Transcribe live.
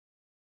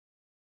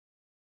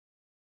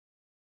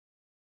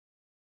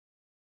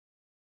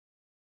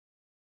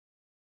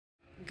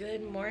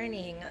Good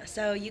morning.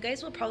 So you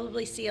guys will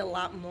probably see a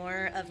lot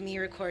more of me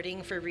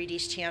recording for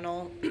Rudy's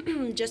channel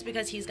just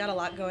because he's got a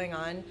lot going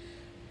on.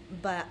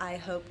 But I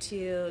hope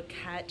to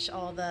catch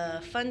all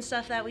the fun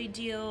stuff that we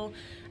do.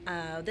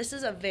 This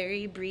is a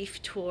very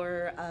brief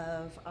tour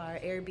of our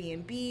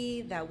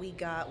Airbnb that we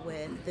got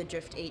with the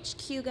Drift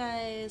HQ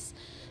guys.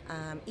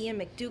 Ian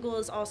McDougall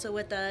is also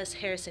with us,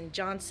 Harrison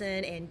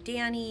Johnson and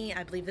Danny.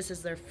 I believe this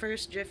is their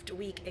first Drift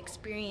Week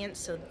experience,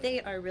 so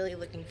they are really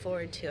looking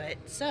forward to it.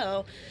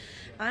 So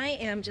I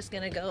am just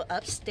gonna go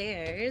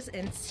upstairs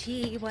and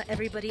see what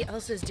everybody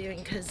else is doing,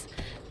 because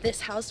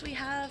this house we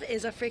have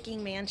is a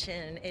freaking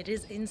mansion. It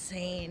is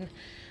insane.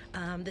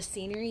 The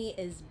scenery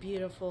is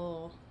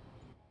beautiful.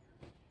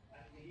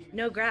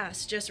 No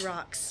grass, just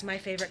rocks. My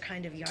favorite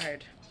kind of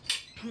yard.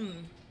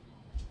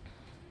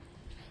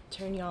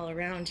 Turn y'all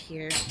around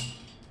here.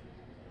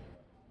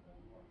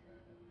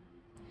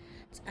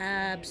 It's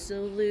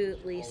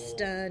absolutely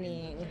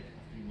stunning.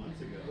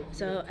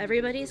 So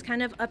everybody's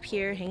kind of up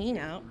here hanging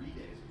out.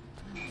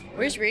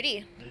 Where's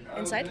Rudy?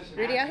 Inside?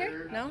 Rudy out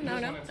here?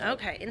 No.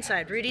 Okay,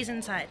 inside. Rudy's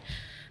inside.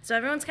 So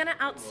everyone's kind of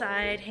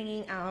outside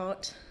hanging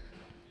out.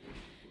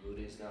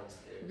 Rudy's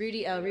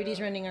downstairs. Rudy's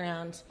running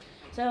around.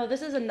 So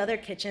this is another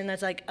kitchen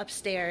that's like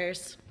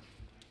upstairs.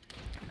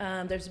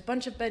 There's a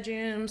bunch of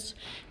bedrooms,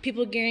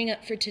 people gearing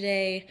up for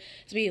today.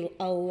 There's gonna be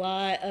a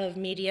lot of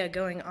media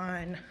going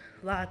on.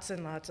 Lots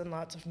and lots and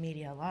lots of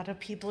media. A lot of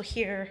people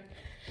here,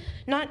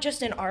 not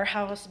just in our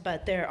house,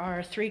 but there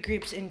are 3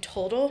 groups in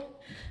total.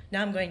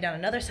 Now I'm going down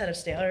another set of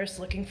stairs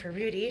looking for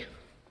Rudy.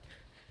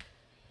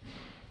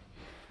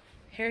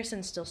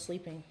 Harrison's still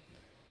sleeping.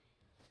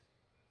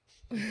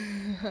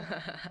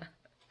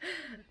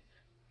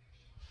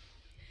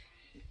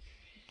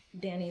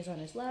 Danny's on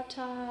his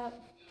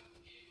laptop.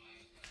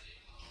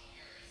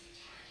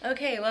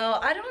 Okay,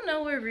 well, I don't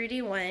know where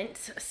Rudy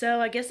went,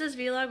 so I guess this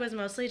vlog was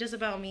mostly just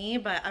about me,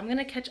 but I'm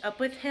gonna catch up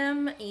with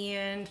him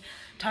and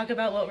talk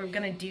about what we're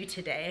gonna do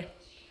today.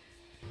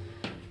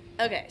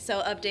 Okay,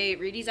 so update,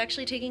 Rudy's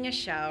actually taking a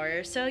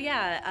shower. So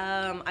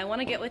yeah, I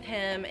wanna get with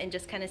him and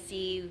just kind of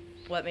see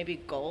what maybe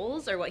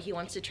goals or what he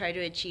wants to try to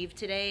achieve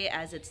today,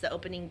 as it's the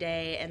opening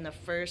day and the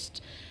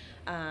first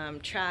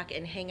track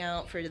and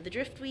hangout for the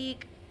Drift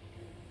Week.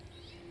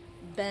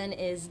 Ben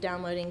is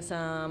downloading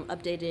some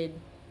updated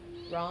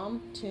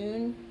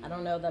tune. I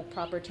don't know the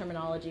proper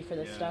terminology for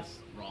this stuff.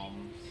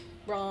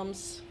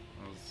 ROMs.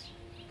 That was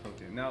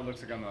protein. Now it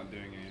looks like I'm not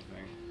doing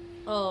anything.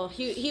 Oh,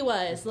 he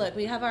was. Look,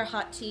 we have our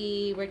hot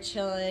tea. We're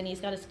chilling.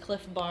 He's got his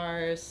Cliff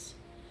Bars.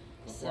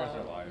 Bars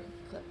are live.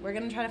 We're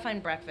gonna try to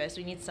find breakfast.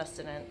 We need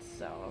sustenance.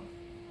 So.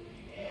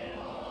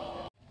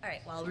 All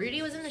right. While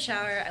Rudy was in the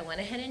shower, I went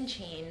ahead and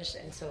changed,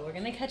 and so we're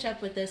gonna catch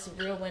up with this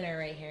real winner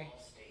right here.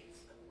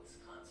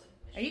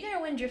 Are you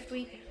gonna win Drift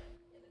Week?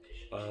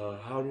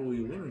 How do we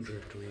win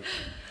Drift Week?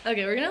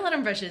 Okay, we're gonna let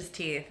him brush his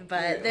teeth,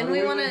 but then how do we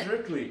win wanna.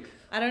 Drift Week?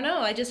 I don't know.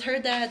 I just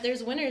heard that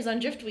there's winners on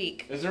Drift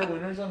Week. Is there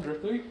winners on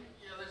Drift Week?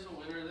 Yeah, there's a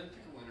winner. Then pick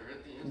a winner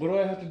at the end. What do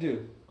I have to do?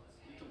 You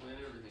have to win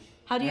everything.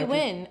 How do you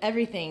win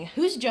everything?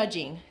 Who's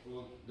judging?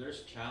 Well,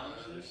 there's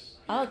challenges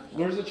Oh,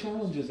 Where's the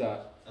challenges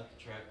at? at the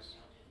tracks.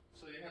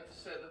 So you have to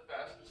set the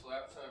fastest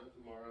lap time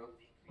tomorrow.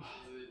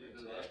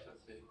 The lap time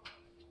thing.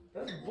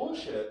 That's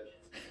bullshit.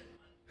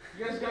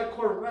 You guys got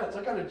Corvettes.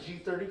 I got a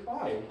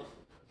G35.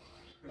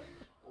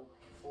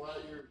 Pull out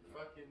your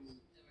fucking,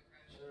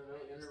 I don't know,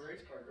 inner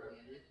race car driver,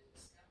 dude.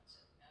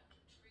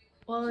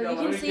 well, Yeah, you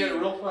let can me see get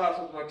real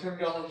fast with my 10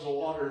 gallons of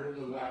water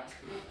into that.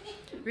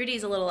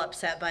 Rudy's a little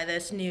upset by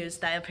this news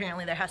that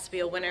apparently there has to be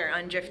a winner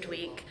on Drift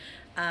Week.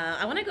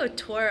 I want to go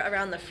tour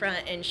around the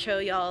front and show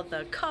y'all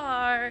the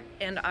car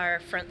and our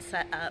front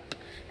setup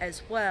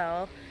as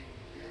well.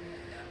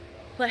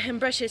 Let him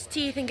brush his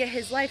teeth and get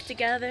his life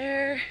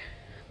together.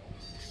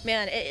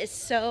 Man, it is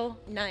so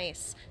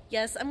nice.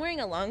 Yes, I'm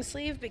wearing a long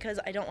sleeve because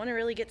I don't want to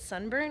really get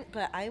sunburnt,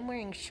 but I'm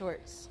wearing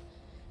shorts.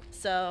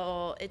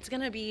 So it's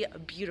gonna be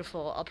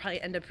beautiful. I'll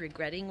probably end up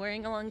regretting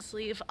wearing a long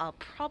sleeve. I'll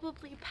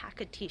probably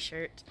pack a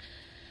t-shirt.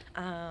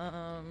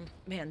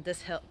 Man,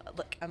 this hill,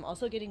 look, I'm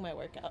also getting my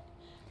workout.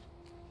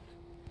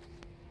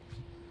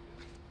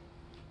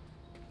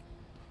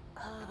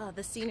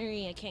 The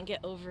scenery, I can't get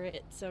over it.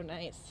 It's so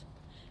nice.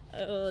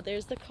 Oh,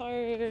 there's the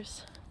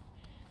cars.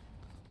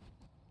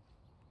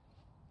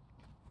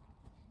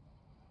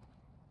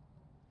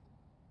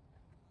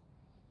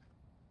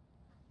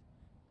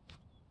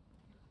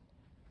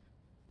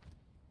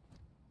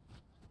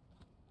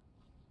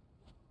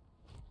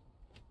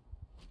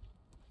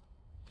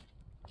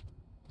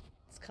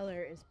 This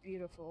color is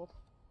beautiful.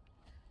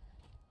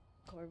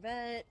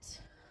 Corvette.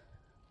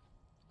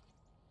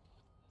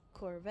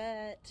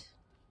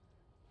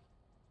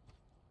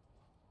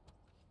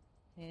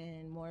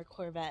 And more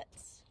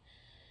Corvettes.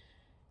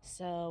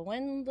 So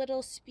one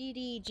little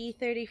speedy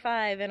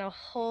G35 and a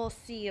whole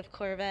sea of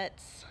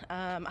Corvettes.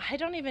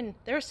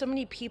 There were so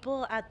many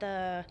people at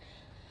the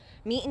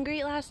meet and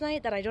greet last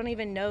night that I don't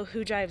even know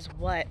who drives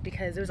what,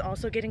 because it was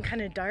also getting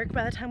kind of dark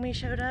by the time we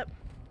showed up.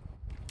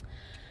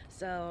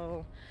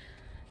 So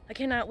I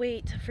cannot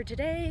wait for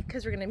today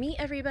because we're gonna meet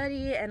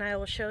everybody and I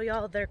will show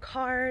y'all their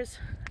cars.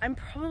 I'm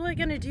probably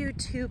gonna do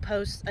 2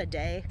 posts a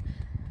day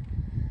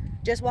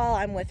just while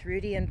I'm with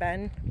Rudy and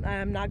Ben.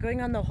 I'm not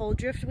going on the whole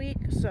drift week,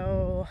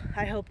 so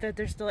I hope that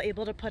they're still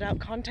able to put out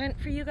content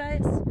for you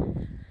guys.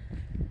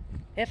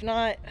 If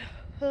not,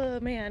 oh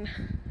man.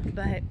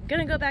 But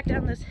gonna go back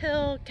down this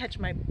hill, catch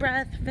my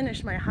breath,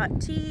 finish my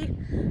hot tea,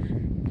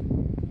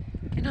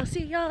 and I'll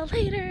see y'all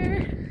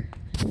later.